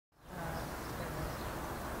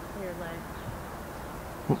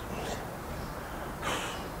delay.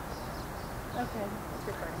 Okay, it's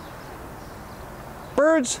recording.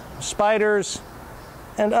 Birds, spiders,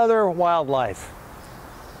 and other wildlife.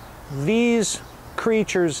 These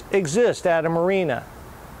creatures exist at a marina.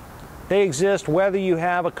 They exist whether you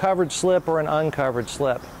have a covered slip or an uncovered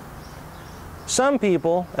slip. Some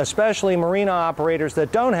people, especially marina operators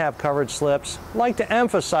that don't have covered slips, like to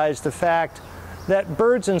emphasize the fact that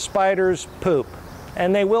birds and spiders poop,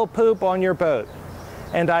 and they will poop on your boat.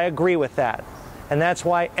 And I agree with that. And that's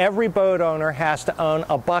why every boat owner has to own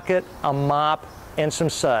a bucket, a mop, and some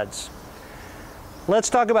suds. Let's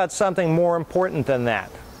talk about something more important than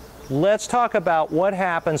that. Let's talk about what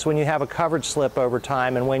happens when you have a covered slip over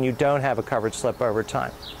time and when you don't have a covered slip over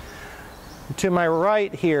time. To my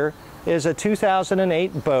right here is a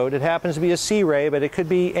 2008 boat. It happens to be a Sea Ray, but it could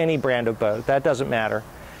be any brand of boat. That doesn't matter.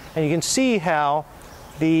 And you can see how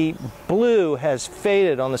the blue has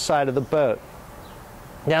faded on the side of the boat.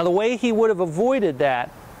 Now, the way he would have avoided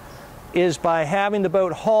that is by having the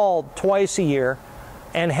boat hauled twice a year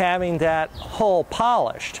and having that hull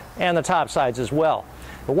polished, and the top sides as well.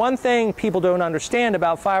 The one thing people don't understand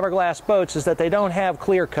about fiberglass boats is that they don't have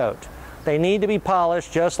clear coat. They need to be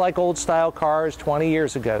polished just like old style cars 20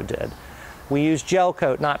 years ago did. We use gel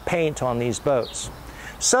coat, not paint, on these boats.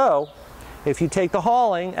 So, if you take the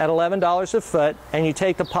hauling at $11 a foot, and you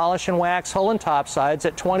take the polish and wax hull and top sides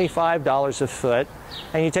at $25 a foot,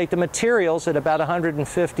 and you take the materials at about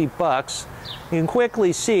 150 bucks, you can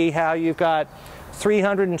quickly see how you've got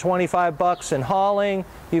 325 bucks in hauling,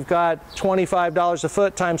 you've got $25 a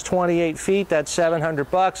foot times 28 feet, that's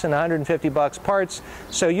 700 bucks, and 150 bucks parts.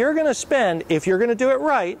 So you're going to spend, if you're going to do it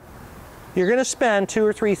right, you're going to spend $2,000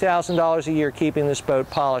 or $3,000 a year keeping this boat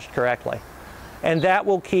polished correctly. And that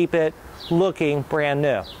will keep it looking brand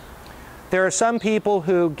new. There are some people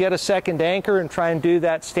who get a second anchor and try and do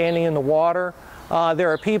that standing in the water.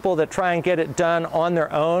 There are people that try and get it done on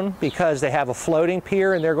their own because they have a floating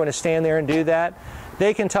pier and they're going to stand there and do that.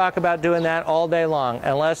 They can talk about doing that all day long.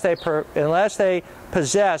 Unless they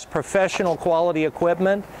possess professional quality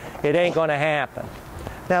equipment, it ain't going to happen.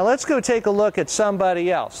 Now let's go take a look at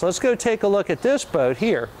somebody else. Let's go take a look at this boat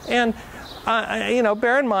here. And you know,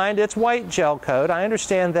 bear in mind it's white gel coat. I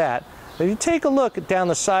understand that. But if you take a look down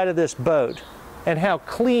the side of this boat and how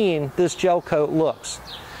clean this gel coat looks.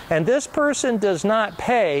 And this person does not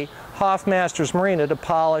pay Hoffmasters Marina to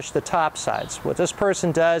polish the top sides. What this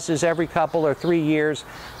person does is every couple or 3 years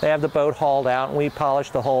they have the boat hauled out and we polish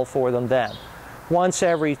the hull for them then. Once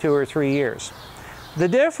every 2 or 3 years. The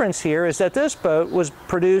difference here is that this boat was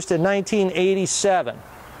produced in 1987.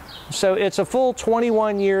 So it's a full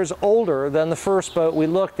 21 years older than the first boat we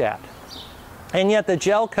looked at. And yet the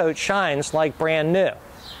gel coat shines like brand new.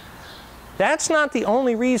 That's not the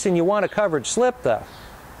only reason you want a covered slip though.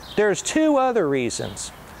 There's two other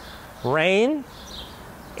reasons. Rain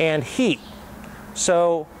and heat.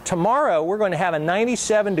 So tomorrow we're going to have a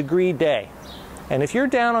 97-degree day. And if you're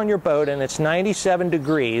down on your boat and it's 97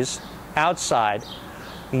 degrees outside,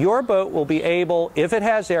 your boat will be able, if it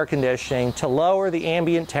has air conditioning, to lower the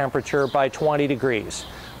ambient temperature by 20 degrees,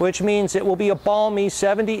 which means it will be a balmy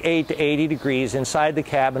 78 to 80 degrees inside the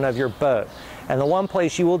cabin of your boat. And the one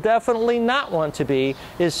place you will definitely not want to be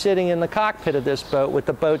is sitting in the cockpit of this boat with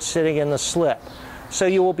the boat sitting in the slip. So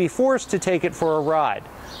you will be forced to take it for a ride.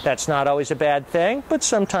 That's not always a bad thing, but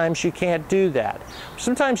sometimes you can't do that.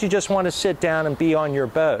 Sometimes you just want to sit down and be on your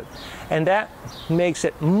boat. And that makes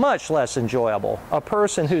it much less enjoyable. A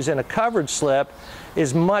person who's in a covered slip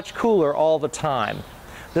is much cooler all the time.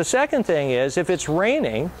 The second thing is, if it's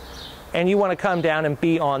raining and you want to come down and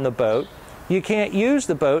be on the boat, you can't use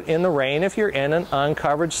the boat in the rain if you're in an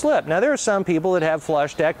uncovered slip. Now, there are some people that have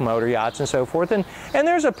flush deck motor yachts and so forth, and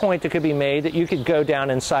there's a point that could be made that you could go down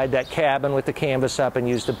inside that cabin with the canvas up and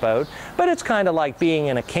use the boat, but it's kind of like being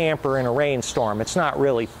in a camper in a rainstorm. It's not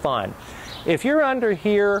really fun. If you're under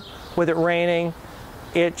here with it raining,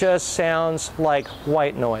 it just sounds like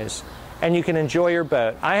white noise, and you can enjoy your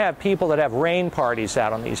boat. I have people that have rain parties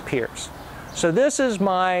out on these piers. So this is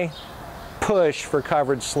my push for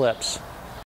covered slips.